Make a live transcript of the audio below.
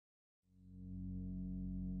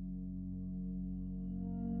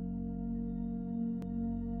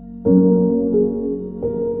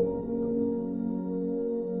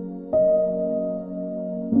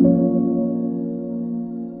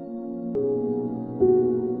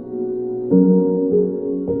Peace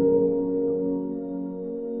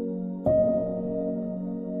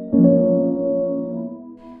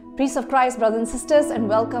of Christ, brothers and sisters, and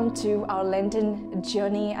welcome to our Lenten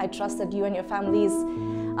journey. I trust that you and your families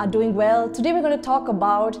are doing well. Today we're going to talk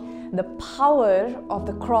about the power of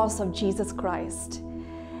the cross of Jesus Christ.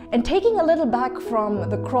 And taking a little back from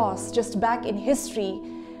the cross, just back in history,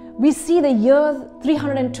 we see the year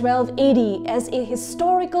 312 AD as a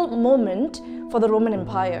historical moment for the Roman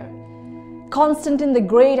Empire. Constantine the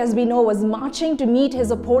Great, as we know, was marching to meet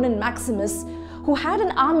his opponent Maximus, who had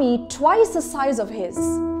an army twice the size of his.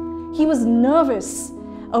 He was nervous,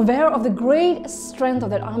 aware of the great strength of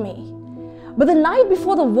that army. But the night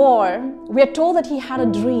before the war, we are told that he had a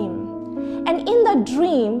dream. And in that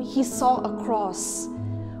dream, he saw a cross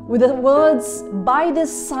with the words, "By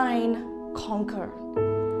this sign, conquer."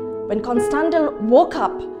 When Constantine woke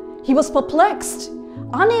up, he was perplexed,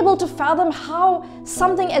 unable to fathom how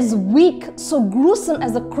something as weak, so gruesome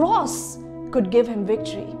as the cross could give him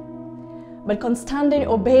victory. But Constantine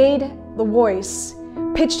obeyed the voice,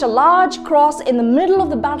 pitched a large cross in the middle of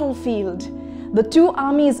the battlefield. The two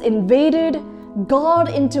armies invaded, God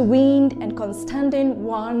intervened, and Constantine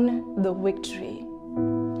won the victory.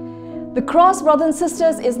 The cross, brothers and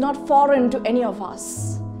sisters, is not foreign to any of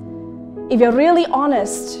us. If you're really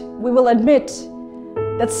honest, we will admit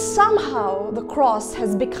that somehow the cross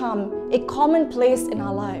has become a commonplace in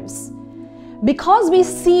our lives. Because we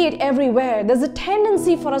see it everywhere, there's a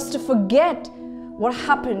tendency for us to forget what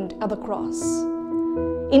happened at the cross.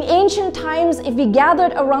 In ancient times, if we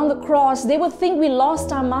gathered around the cross, they would think we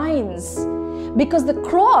lost our minds, because the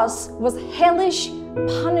cross was hellish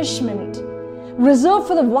punishment reserved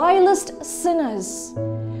for the vilest sinners.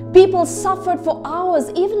 People suffered for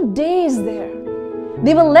hours, even days there.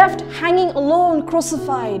 They were left hanging alone,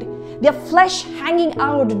 crucified, their flesh hanging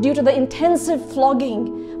out due to the intensive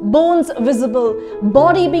flogging, bones visible,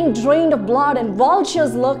 body being drained of blood, and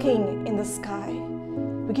vultures lurking in the sky.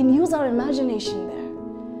 We can use our imagination there.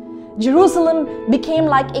 Jerusalem became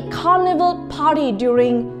like a carnival party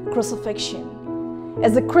during crucifixion,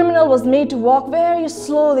 as the criminal was made to walk very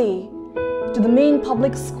slowly to the main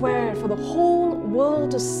public square for the whole world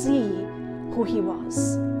to see who he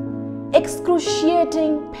was.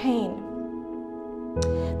 Excruciating pain.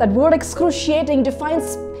 That word excruciating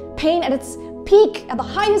defines pain at its peak, at the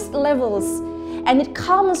highest levels, and it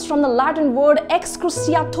comes from the Latin word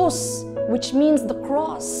excruciatus, which means the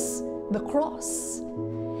cross, the cross.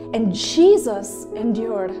 And Jesus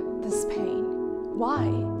endured this pain.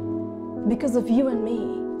 Why? Because of you and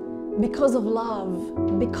me, because of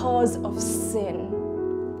love, because of sin.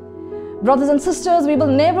 Brothers and sisters, we will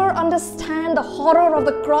never understand the horror of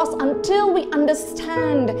the cross until we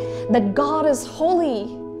understand that God is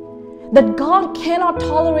holy, that God cannot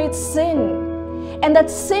tolerate sin, and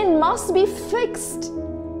that sin must be fixed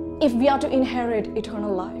if we are to inherit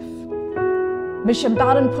eternal life. Bishop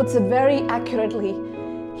Barron puts it very accurately.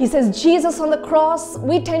 He says, Jesus on the cross,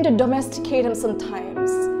 we tend to domesticate him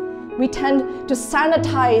sometimes. We tend to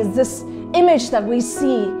sanitize this image that we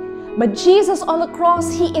see. But Jesus on the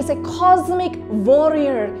cross, he is a cosmic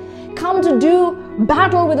warrior, come to do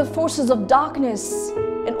battle with the forces of darkness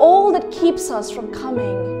and all that keeps us from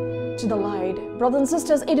coming to the light. Brothers and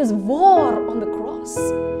sisters, it is war on the cross.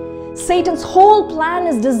 Satan's whole plan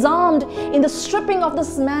is disarmed in the stripping of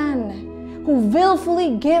this man who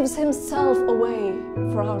willfully gives himself away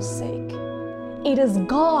for our sake. It is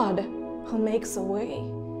God who makes a way.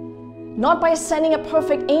 Not by sending a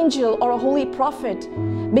perfect angel or a holy prophet,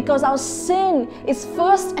 because our sin is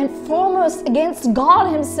first and foremost against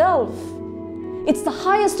God himself. It's the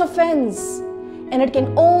highest offense, and it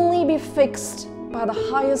can only be fixed by the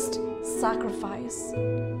highest sacrifice,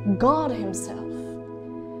 God himself.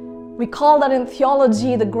 We call that in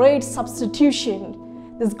theology the great substitution,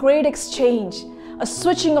 this great exchange, a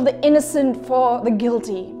switching of the innocent for the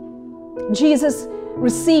guilty. Jesus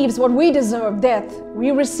receives what we deserve, death.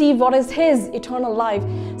 We receive what is his, eternal life.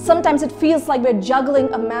 Sometimes it feels like we're juggling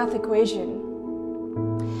a math equation.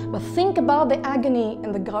 But think about the agony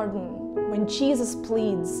in the garden when Jesus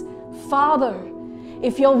pleads, "Father,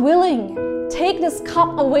 if you're willing, take this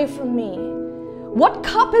cup away from me." What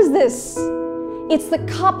cup is this? It's the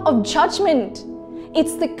cup of judgment.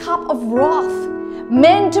 It's the cup of wrath,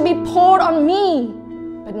 meant to be poured on me,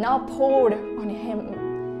 but now poured on him.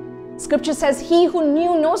 Scripture says, he who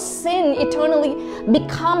knew no sin eternally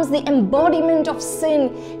becomes the embodiment of sin,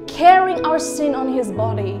 carrying our sin on his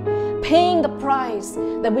body, paying the price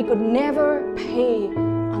that we could never pay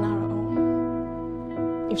on our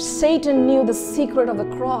own. If Satan knew the secret of the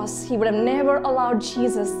cross, he would have never allowed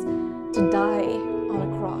Jesus to die on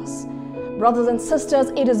a cross. Brothers and sisters,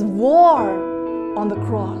 it is war on the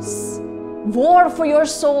cross. War for your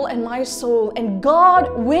soul and my soul. And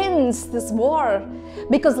God wins this war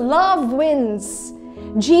because love wins.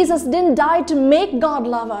 Jesus didn't die to make God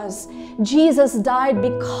love us. Jesus died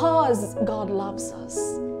because God loves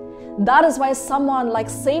us. That is why someone like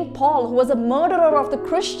St. Paul, who was a murderer of the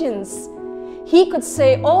Christians, he could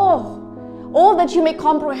say, oh, that you may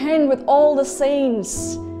comprehend with all the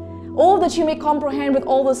saints. Oh, that you may comprehend with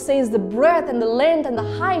all the saints the breadth and the length and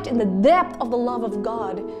the height and the depth of the love of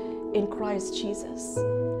God in Christ Jesus.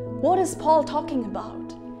 What is Paul talking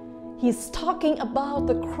about? He's talking about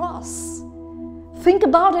the cross. Think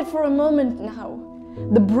about it for a moment now.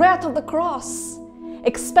 The breadth of the cross,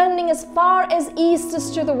 expanding as far as east is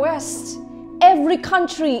to the west. Every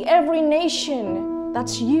country, every nation,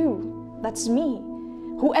 that's you, that's me,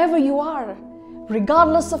 whoever you are,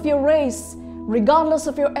 regardless of your race, regardless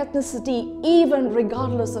of your ethnicity, even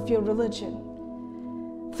regardless of your religion.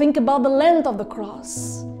 Think about the length of the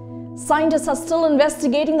cross. Scientists are still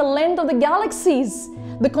investigating the length of the galaxies,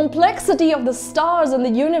 the complexity of the stars in the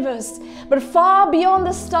universe. But far beyond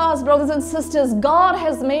the stars, brothers and sisters, God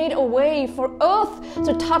has made a way for earth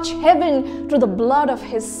to touch heaven through the blood of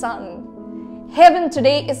His Son. Heaven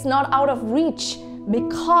today is not out of reach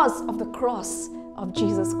because of the cross of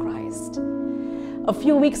Jesus Christ. A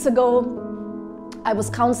few weeks ago, I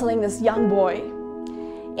was counseling this young boy,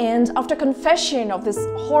 and after confession of this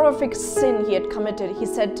horrific sin he had committed, he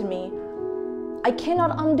said to me, I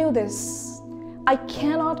cannot undo this. I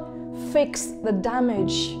cannot fix the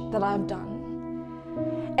damage that I've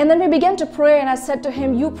done. And then we began to pray, and I said to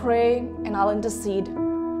him, you pray and I'll intercede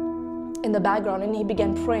in the background. And he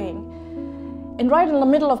began praying. And right in the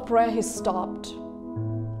middle of prayer, he stopped.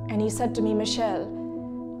 And he said to me, Michelle,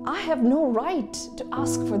 I have no right to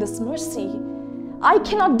ask for this mercy. I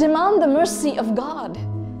cannot demand the mercy of God.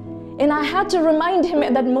 And I had to remind him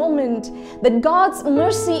at that moment that God's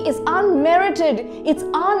mercy is unmerited, it's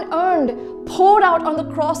unearned, poured out on the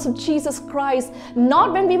cross of Jesus Christ,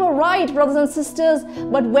 not when we were right, brothers and sisters,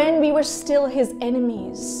 but when we were still His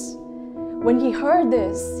enemies. When he heard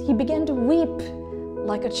this, he began to weep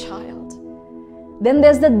like a child. Then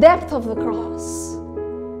there's the depth of the cross.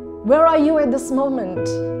 Where are you at this moment?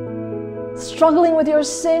 Struggling with your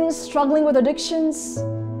sins, struggling with addictions?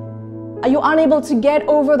 Are you unable to get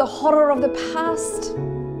over the horror of the past?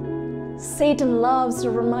 Satan loves to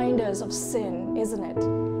remind us of sin, isn't it?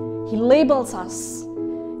 He labels us.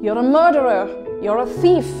 You're a murderer, you're a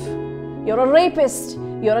thief, you're a rapist,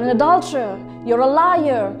 you're an adulterer, you're a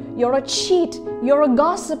liar, you're a cheat, you're a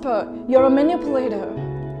gossiper, you're a manipulator.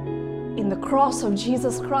 In the cross of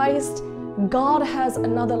Jesus Christ, God has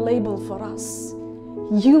another label for us.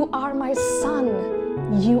 You are my son,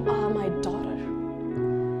 you are my daughter.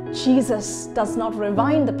 Jesus does not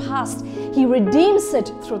rewind the past, He redeems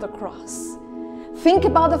it through the cross. Think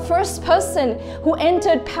about the first person who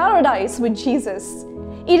entered paradise with Jesus.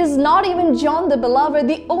 It is not even John the Beloved,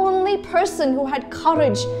 the only person who had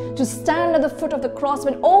courage to stand at the foot of the cross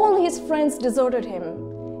when all his friends deserted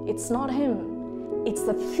him. It's not him, it's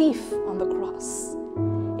the thief on the cross.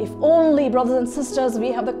 If only, brothers and sisters,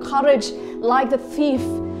 we have the courage, like the thief,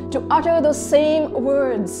 to utter the same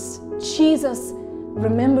words. Jesus,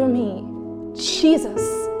 remember me. Jesus,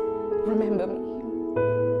 remember me.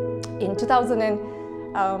 In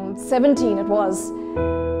 2017, it was,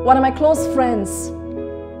 one of my close friends,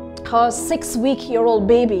 her 6-week-old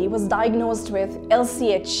baby was diagnosed with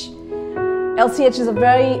LCH. LCH is a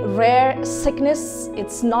very rare sickness.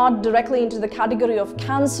 It's not directly into the category of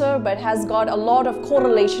cancer, but has got a lot of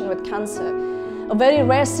correlation with cancer. A very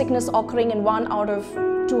rare sickness occurring in 1 out of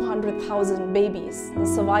 200,000 babies. The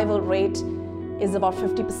survival rate is about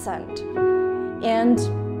 50%. And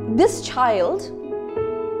this child,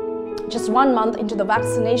 just 1 month into the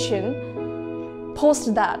vaccination,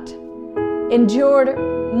 post that, endured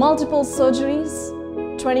multiple surgeries,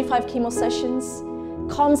 25 chemo sessions,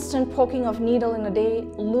 constant poking of needle in a day,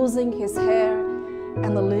 losing his hair,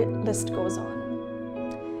 and the list goes on.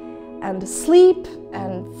 And sleep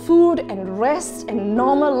and food and rest and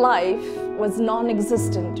normal life was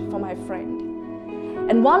non-existent for my friend.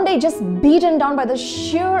 And one day, just beaten down by the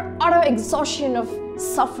sheer utter exhaustion of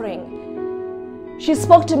suffering, she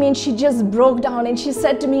spoke to me and she just broke down and she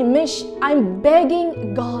said to me, Mish, I'm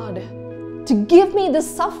begging God to give me this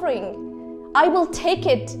suffering. I will take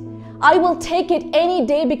it. I will take it any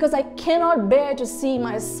day because I cannot bear to see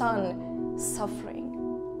my son suffering.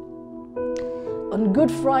 On Good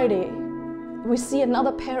Friday, we see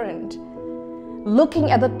another parent looking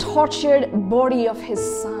at the tortured body of his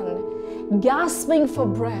son, gasping for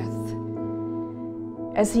breath.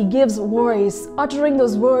 as he gives voice, uttering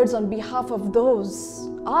those words on behalf of those,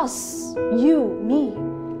 us, you, me,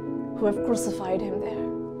 who have crucified him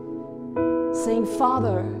there, saying,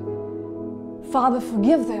 Father, Father,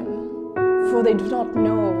 forgive them, for they do not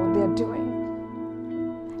know what they are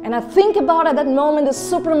doing. And I think about at that moment the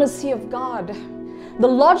supremacy of God, the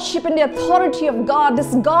lordship and the authority of God,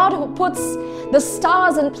 this God who puts the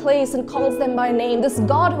stars in place and calls them by name, this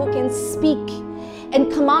God who can speak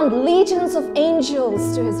and command legions of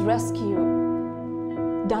angels to his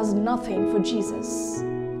rescue, does nothing for Jesus.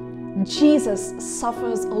 Jesus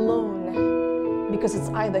suffers alone because it's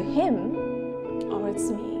either him or it's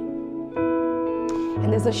me.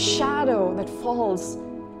 And there's a shadow that falls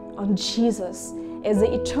on Jesus as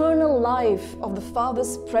the eternal life of the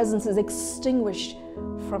Father's presence is extinguished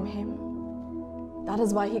from him. That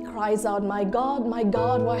is why he cries out, my God,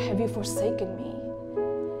 why have you forsaken me?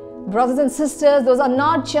 Brothers and sisters, those are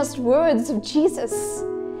not just words of Jesus.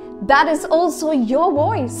 That is also your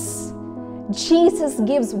voice. Jesus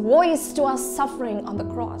gives voice to our suffering on the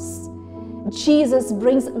cross. Jesus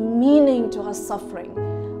brings meaning to our suffering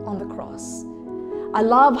on the cross. I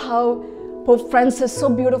love how Pope Francis so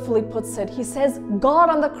beautifully puts it. He says, God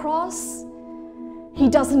on the cross, he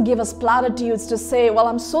doesn't give us platitudes to say, well,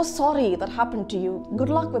 I'm so sorry that happened to you. Good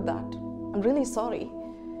luck with that. I'm really sorry.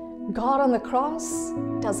 God on the cross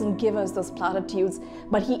doesn't give us those platitudes,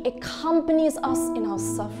 but he accompanies us in our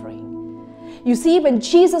suffering. You see, when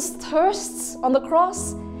Jesus thirsts on the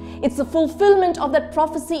cross, it's the fulfillment of that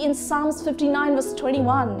prophecy in Psalms 59 verse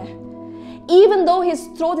 21. Even though his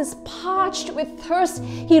throat is parched with thirst,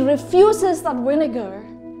 he refuses that vinegar.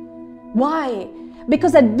 Why?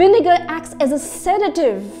 Because that vinegar acts as a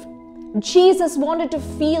sedative. Jesus wanted to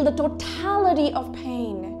feel the totality of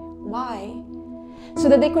pain. Why? So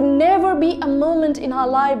that there could never be a moment in our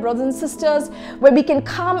life, brothers and sisters, where we can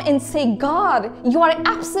come and say, God, you are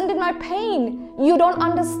absent in my pain. You don't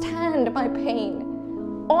understand my pain.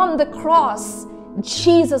 On the cross,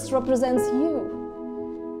 Jesus represents you.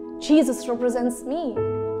 Jesus represents me.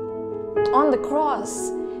 On the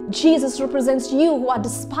cross, Jesus represents you who are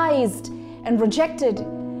despised and rejected.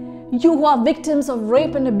 You who are victims of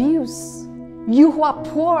rape and abuse. You who are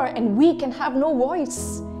poor and weak and have no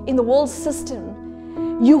voice in the world system.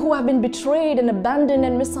 You who have been betrayed and abandoned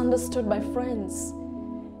and misunderstood by friends.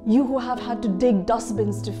 You who have had to dig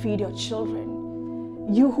dustbins to feed your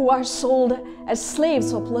children. You who are sold as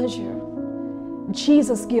slaves for pleasure.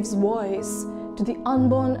 Jesus gives voice to the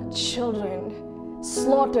unborn children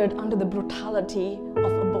slaughtered under the brutality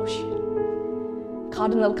of abortion.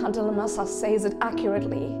 Cardinal Cantalamessa says it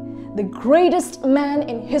accurately. The greatest man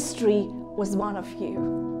in history was one of you.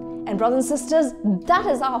 And brothers and sisters, that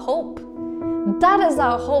is our hope. That is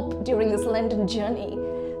our hope during this Lenten journey.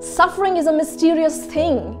 Suffering is a mysterious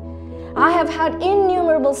thing. I have had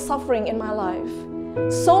innumerable suffering in my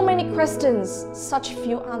life. So many questions, such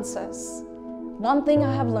few answers. One thing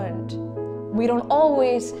I have learned, we don't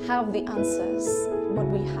always have the answers, but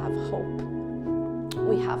we have hope.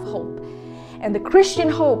 We have hope. And the Christian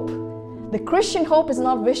hope is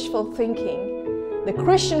not wishful thinking. The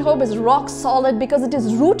Christian hope is rock solid because it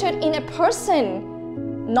is rooted in a person,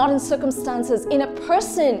 not in circumstances, in a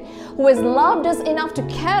person who has loved us enough to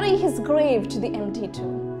carry his grave to the empty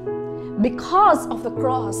tomb. Because of the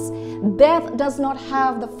cross, death does not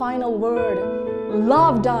have the final word.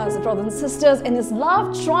 Love does, brothers and sisters, and his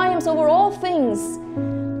love triumphs over all things.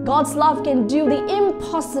 God's love can do the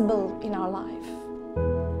impossible in our life.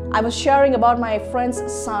 I was sharing about my friend's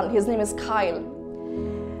son. His name is Kyle.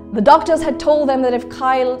 The doctors had told them that if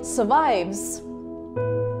Kyle survives,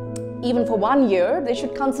 even for 1 year, they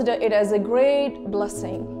should consider it as a great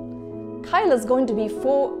blessing. Kyle is going to be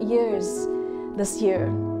 4 years this year,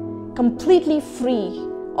 completely free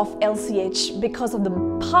of LCH because of the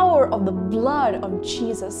power of the blood of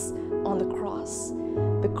Jesus on the cross.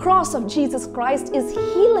 The cross of Jesus Christ is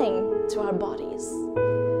healing to our bodies.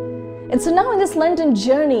 And so now in this Lenten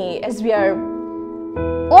journey, as we are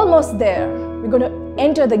almost there, we're going to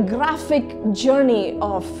enter the graphic journey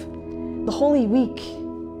of the Holy Week.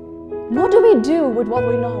 What do we do with what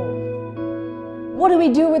we know? What do we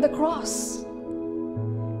do with the cross?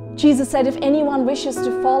 Jesus said, if anyone wishes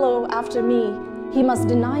to follow after me, he must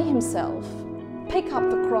deny himself, pick up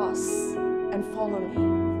the cross, and follow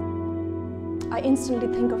me. I instantly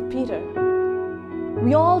think of Peter.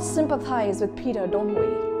 We all sympathize with Peter, don't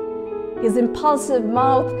we? His impulsive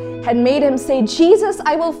mouth had made him say, Jesus,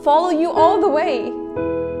 I will follow you all the way.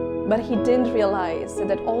 But he didn't realize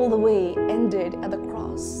that all the way ended at the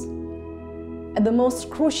cross. At the most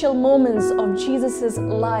crucial moments of Jesus'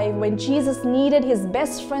 life, when Jesus needed his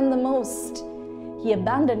best friend the most, he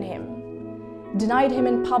abandoned him. denied him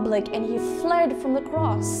in public, and he fled from the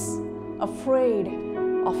cross, afraid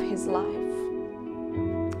of his life.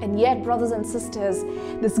 And yet, brothers and sisters,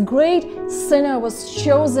 this great sinner was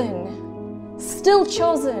chosen, still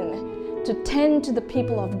chosen, to tend to the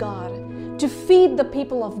people of God, to feed the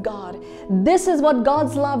people of God. This is what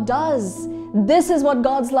God's love does. This is what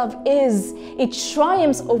God's love is. It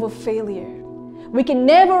triumphs over failure. We can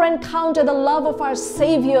never encounter the love of our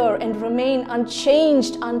Savior and remain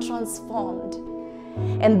unchanged, untransformed.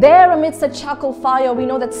 And there amidst the charcoal fire, we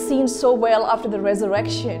know that scene so well after the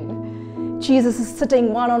resurrection. Jesus is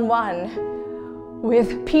sitting one-on-one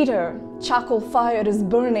with Peter. Charcoal fire is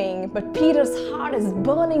burning, but Peter's heart is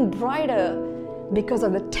burning brighter because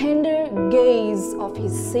of the tender gaze of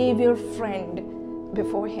his Savior friend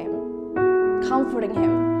before him, comforting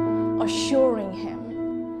him, assuring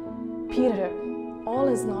him, Peter, all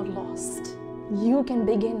is not lost. You can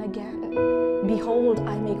begin again. Behold,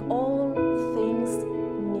 I make all things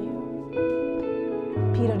new.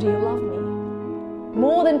 Peter, do you love me?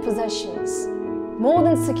 More than possessions, more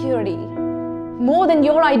than security, more than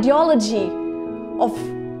your ideology of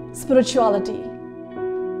spirituality.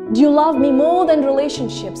 Do you love me more than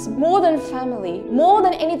relationships, more than family, more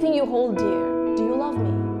than anything you hold dear? Do you love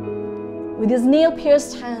me? With his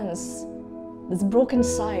nail-pierced hands, this broken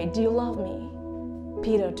side, do you love me?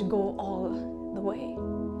 Peter, to go all the way.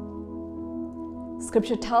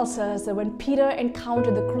 Scripture tells us that when Peter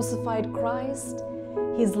encountered the crucified Christ,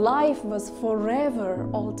 his life was forever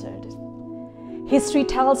altered. History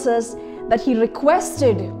tells us that he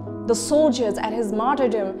requested the soldiers at his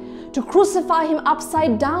martyrdom to crucify him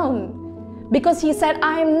upside down because he said,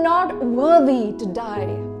 I am not worthy to die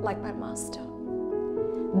like my master.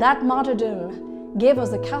 That martyrdom gave us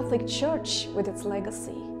the Catholic Church with its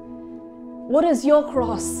legacy. What is your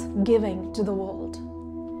cross giving to the world?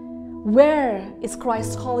 Where is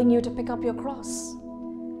Christ calling you to pick up your cross?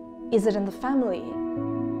 Is it in the family?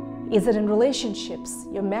 Is it in relationships,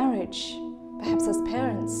 your marriage, perhaps as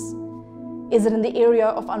parents? Is it in the area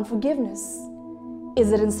of unforgiveness?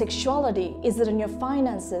 Is it in sexuality? Is it in your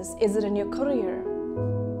finances? Is it in your career?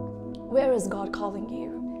 Where is God calling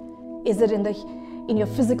you? Is it in your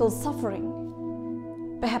physical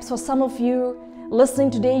suffering? Perhaps for some of you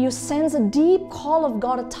listening today, you sense a deep call of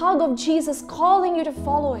God, a tug of Jesus calling you to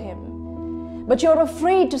follow him. But you're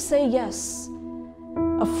afraid to say yes,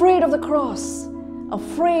 afraid of the cross,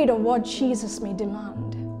 afraid of what Jesus may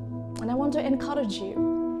demand. And I want to encourage you.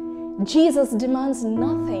 Jesus demands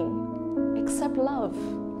nothing except love.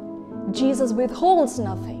 Jesus withholds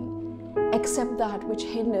nothing except that which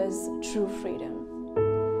hinders true freedom.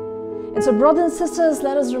 And so, brothers and sisters,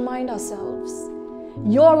 let us remind ourselves,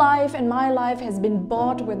 your life and my life has been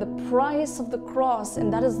bought with the price of the cross,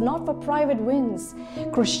 and that is not for private wins.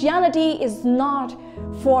 Christianity is not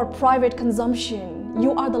for private consumption.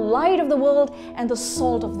 You are the light of the world and the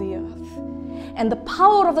salt of the earth. And the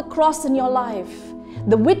power of the cross in your life,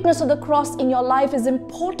 the witness of the cross in your life is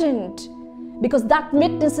important because that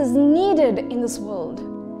witness is needed in this world.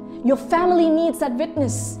 Your family needs that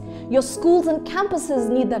witness. Your schools and campuses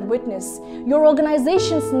need that witness. Your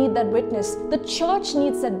organizations need that witness. The church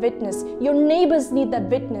needs that witness. Your neighbors need that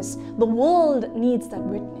witness. The world needs that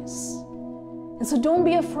witness. And so don't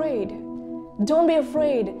be afraid. Don't be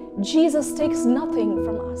afraid. Jesus takes nothing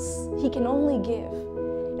from us. He can only give.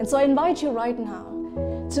 And so I invite you right now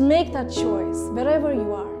to make that choice wherever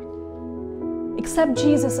you are. Accept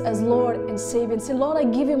Jesus as Lord and Savior and say, Lord, I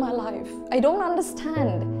give you my life. I don't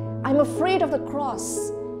understand. I'm afraid of the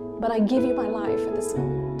cross, but I give you my life at this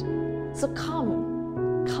moment. So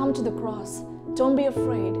come to the cross. Don't be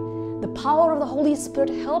afraid. The power of the Holy Spirit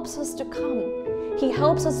helps us to come. He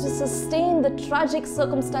helps us to sustain the tragic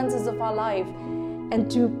circumstances of our life and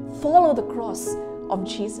to follow the cross of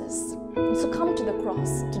Jesus. And so come to the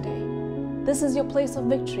cross today. This is your place of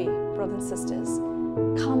victory, brothers and sisters.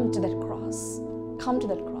 Come to that cross. Come to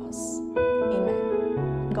that cross.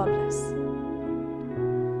 Amen. God bless.